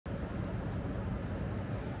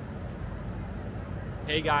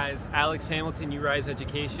Hey guys, Alex Hamilton, YouRise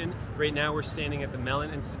Education. Right now we're standing at the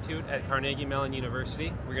Mellon Institute at Carnegie Mellon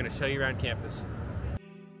University. We're going to show you around campus.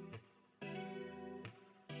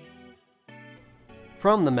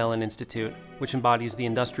 From the Mellon Institute, which embodies the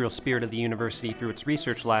industrial spirit of the university through its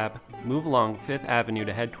research lab, move along 5th Avenue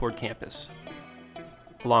to head toward campus.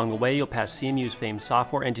 Along the way, you'll pass CMU's famed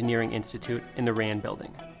Software Engineering Institute in the Rand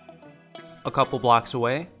building. A couple blocks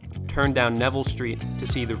away, turn down Neville Street to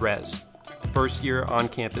see the Res, a first-year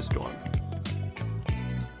on-campus dorm.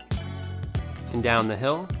 And down the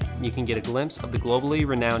hill, you can get a glimpse of the globally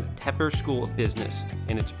renowned Tepper School of Business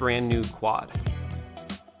and its brand new quad.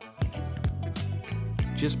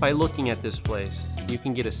 Just by looking at this place, you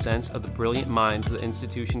can get a sense of the brilliant minds the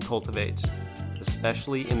institution cultivates,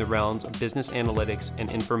 especially in the realms of business analytics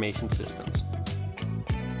and information systems.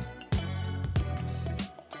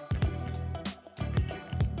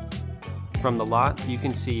 From the lot, you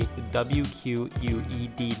can see the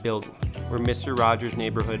WQUED building, where Mr. Rogers'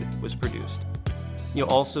 Neighborhood was produced. You'll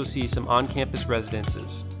also see some on-campus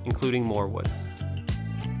residences, including Morewood,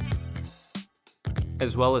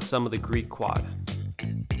 as well as some of the Greek quad.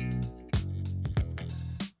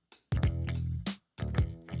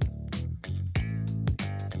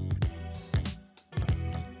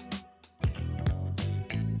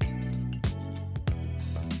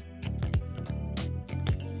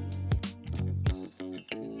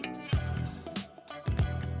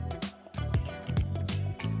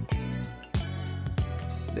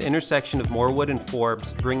 The intersection of Morewood and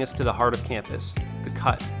Forbes bring us to the heart of campus, the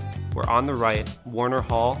Cut, where on the right, Warner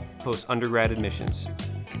Hall hosts undergrad admissions.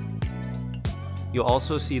 You'll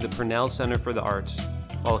also see the Purnell Center for the Arts,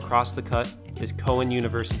 while across the Cut is Cohen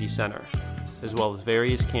University Center, as well as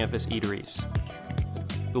various campus eateries.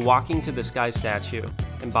 The Walking to the Sky statue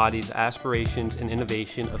embodies the aspirations and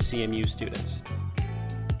innovation of CMU students.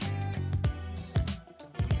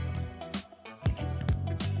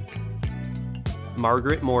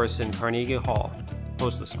 Margaret Morrison Carnegie Hall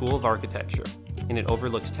hosts the School of Architecture, and it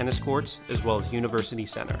overlooks tennis courts as well as University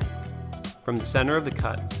Center. From the center of the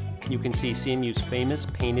Cut, you can see CMU's famous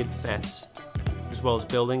painted fence, as well as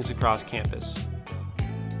buildings across campus,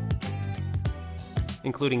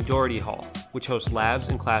 including Doherty Hall, which hosts labs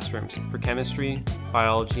and classrooms for chemistry,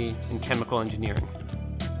 biology, and chemical engineering.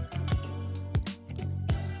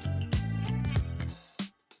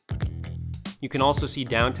 You can also see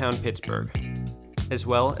downtown Pittsburgh, as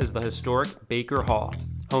well as the historic Baker Hall,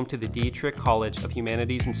 home to the Dietrich College of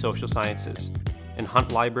Humanities and Social Sciences, and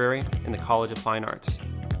Hunt Library and the College of Fine Arts.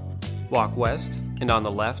 Walk west, and on the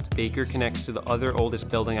left, Baker connects to the other oldest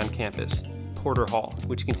building on campus, Porter Hall,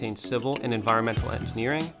 which contains civil and environmental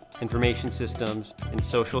engineering, information systems, and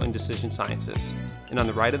social and decision sciences. And on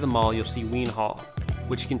the right of the mall, you'll see Wien Hall,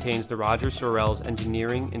 which contains the Roger Sorrell's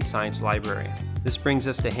Engineering and Science Library. This brings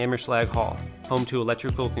us to Hammerschlag Hall, home to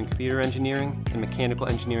electrical and computer engineering and mechanical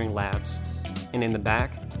engineering labs. And in the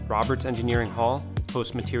back, Roberts Engineering Hall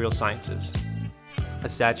hosts material sciences. A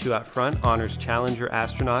statue out front honors Challenger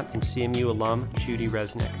astronaut and CMU alum Judy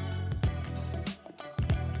Resnick.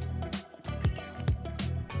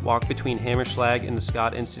 Walk between Hammerschlag and the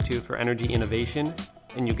Scott Institute for Energy Innovation,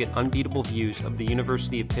 and you'll get unbeatable views of the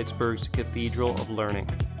University of Pittsburgh's Cathedral of Learning.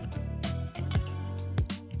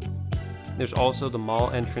 There's also the mall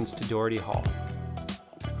entrance to Doherty Hall.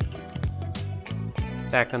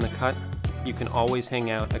 Back on the Cut, you can always hang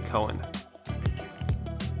out at Cohen.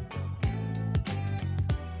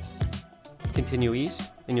 Continue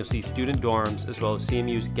east, and you'll see student dorms as well as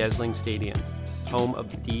CMU's Gesling Stadium, home of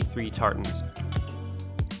the D3 Tartans,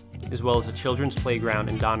 as well as a children's playground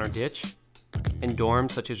in Donner Ditch, and dorms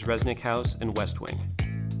such as Resnick House and West Wing.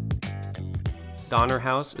 Donner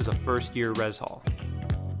House is a first-year res hall.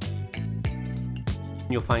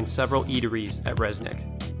 You'll find several eateries at Resnick,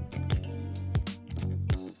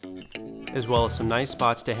 as well as some nice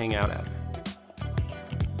spots to hang out at.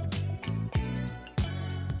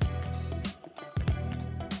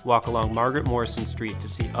 Walk along Margaret Morrison Street to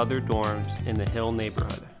see other dorms in the Hill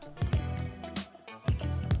neighborhood.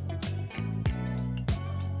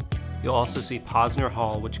 You'll also see Posner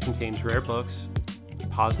Hall, which contains rare books,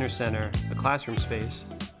 Posner Center, a classroom space,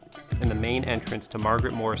 and the main entrance to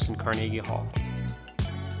Margaret Morrison Carnegie Hall.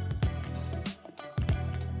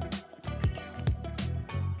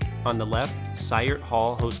 On the left, Seyert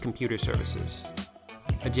Hall hosts computer services.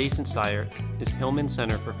 Adjacent Seyert is Hillman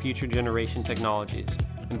Center for Future Generation Technologies,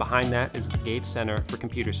 and behind that is the Gates Center for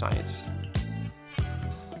Computer Science.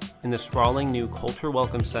 And the sprawling new Coulter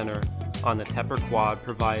Welcome Center on the Tepper Quad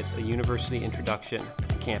provides a university introduction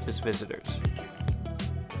to campus visitors.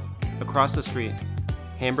 Across the street,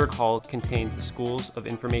 Hamburg Hall contains the Schools of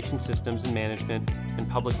Information Systems and Management and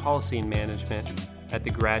Public Policy and Management at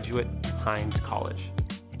the graduate Heinz College.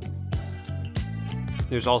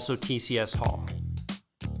 There's also TCS Hall.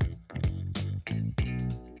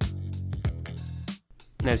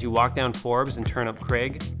 And as you walk down Forbes and turn up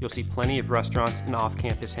Craig, you'll see plenty of restaurants and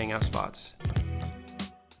off-campus hangout spots.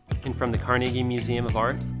 And from the Carnegie Museum of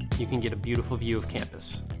Art, you can get a beautiful view of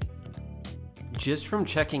campus. Just from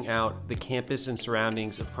checking out the campus and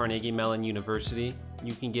surroundings of Carnegie Mellon University,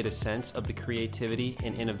 you can get a sense of the creativity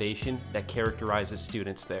and innovation that characterizes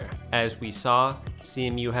students there. As we saw,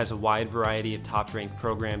 CMU has a wide variety of top-ranked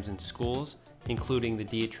programs and schools, including the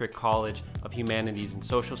Dietrich College of Humanities and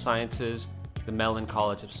Social Sciences, the Mellon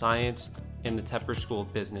College of Science, and the Tepper School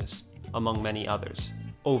of Business, among many others.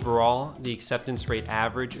 Overall, the acceptance rate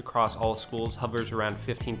average across all schools hovers around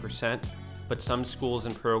 15%, but some schools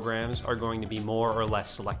and programs are going to be more or less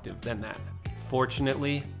selective than that.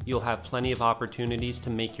 Fortunately, you'll have plenty of opportunities to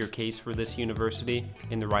make your case for this university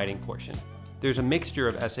in the writing portion. There's a mixture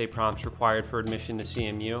of essay prompts required for admission to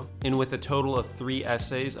CMU, and with a total of 3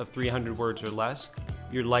 essays of 300 words or less,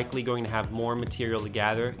 you're likely going to have more material to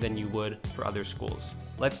gather than you would for other schools.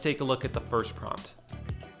 Let's take a look at the first prompt.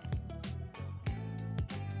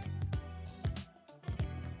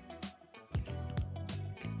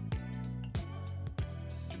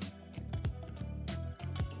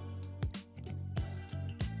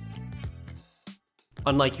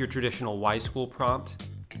 Unlike your traditional Y School prompt,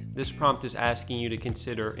 this prompt is asking you to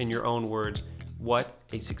consider, in your own words, what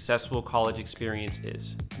a successful college experience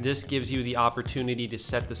is. This gives you the opportunity to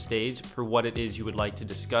set the stage for what it is you would like to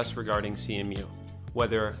discuss regarding CMU,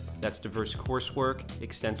 whether that's diverse coursework,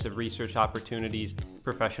 extensive research opportunities,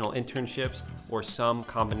 professional internships, or some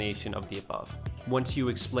combination of the above. Once you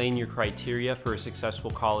explain your criteria for a successful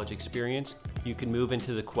college experience, you can move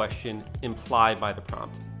into the question implied by the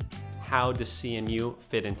prompt. How does CMU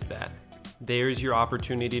fit into that? There's your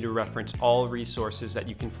opportunity to reference all resources that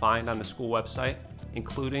you can find on the school website,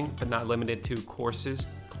 including but not limited to courses,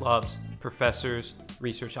 clubs, professors,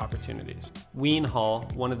 research opportunities. Wien Hall,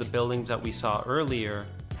 one of the buildings that we saw earlier,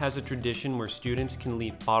 has a tradition where students can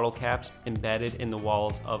leave bottle caps embedded in the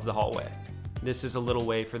walls of the hallway. This is a little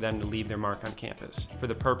way for them to leave their mark on campus. For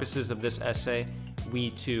the purposes of this essay,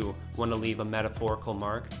 we too want to leave a metaphorical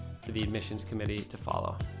mark for the admissions committee to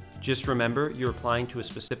follow. Just remember, you're applying to a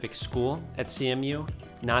specific school at CMU,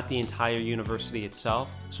 not the entire university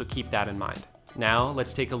itself, so keep that in mind. Now,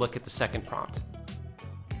 let's take a look at the second prompt.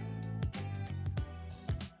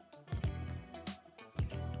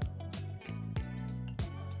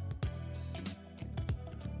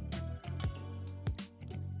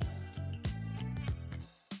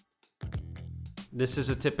 This is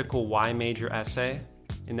a typical Y major essay,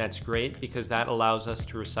 and that's great because that allows us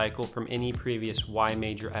to recycle from any previous Y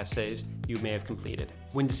major essays you may have completed.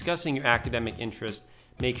 When discussing your academic interest,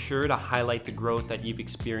 make sure to highlight the growth that you've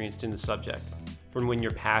experienced in the subject, from when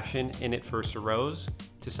your passion in it first arose,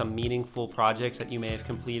 to some meaningful projects that you may have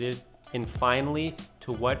completed, and finally,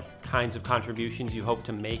 to what kinds of contributions you hope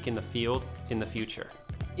to make in the field in the future.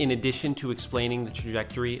 In addition to explaining the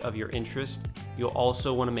trajectory of your interest, you'll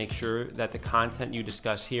also want to make sure that the content you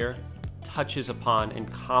discuss here touches upon and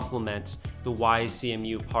complements the Why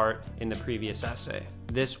CMU part in the previous essay.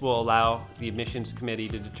 This will allow the admissions committee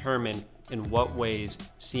to determine in what ways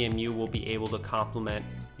CMU will be able to complement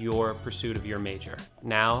your pursuit of your major.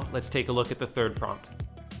 Now, let's take a look at the third prompt.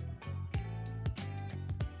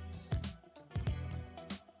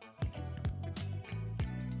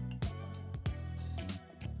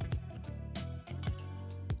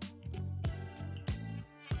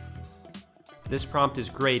 This prompt is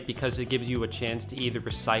great because it gives you a chance to either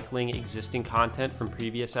recycling existing content from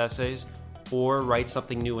previous essays or write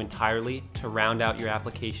something new entirely to round out your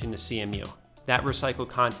application to CMU. That recycled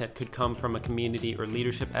content could come from a community or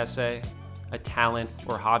leadership essay, a talent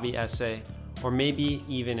or hobby essay, or maybe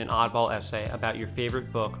even an oddball essay about your favorite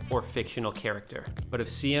book or fictional character. But if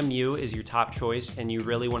CMU is your top choice and you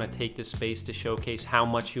really want to take this space to showcase how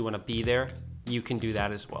much you want to be there, you can do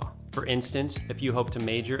that as well. For instance, if you hope to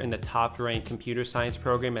major in the top-ranked computer science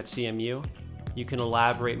program at CMU, you can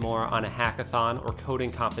elaborate more on a hackathon or coding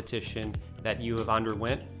competition that you have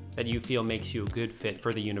underwent that you feel makes you a good fit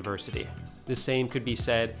for the university. The same could be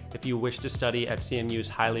said if you wish to study at CMU's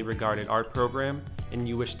highly regarded art program and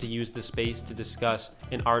you wish to use the space to discuss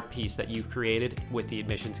an art piece that you created with the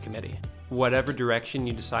admissions committee. Whatever direction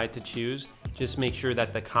you decide to choose, just make sure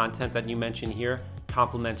that the content that you mention here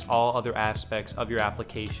complements all other aspects of your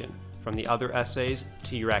application, from the other essays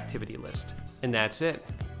to your activity list. And that's it.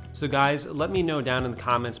 So guys, let me know down in the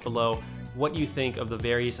comments below what you think of the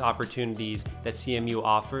various opportunities that CMU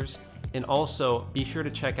offers, and also be sure to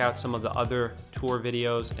check out some of the other tour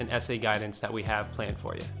videos and essay guidance that we have planned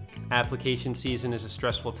for you. Application season is a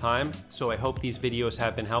stressful time, so I hope these videos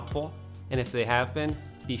have been helpful, and if they have been,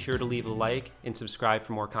 be sure to leave a like and subscribe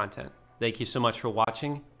for more content. Thank you so much for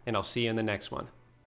watching, and I'll see you in the next one.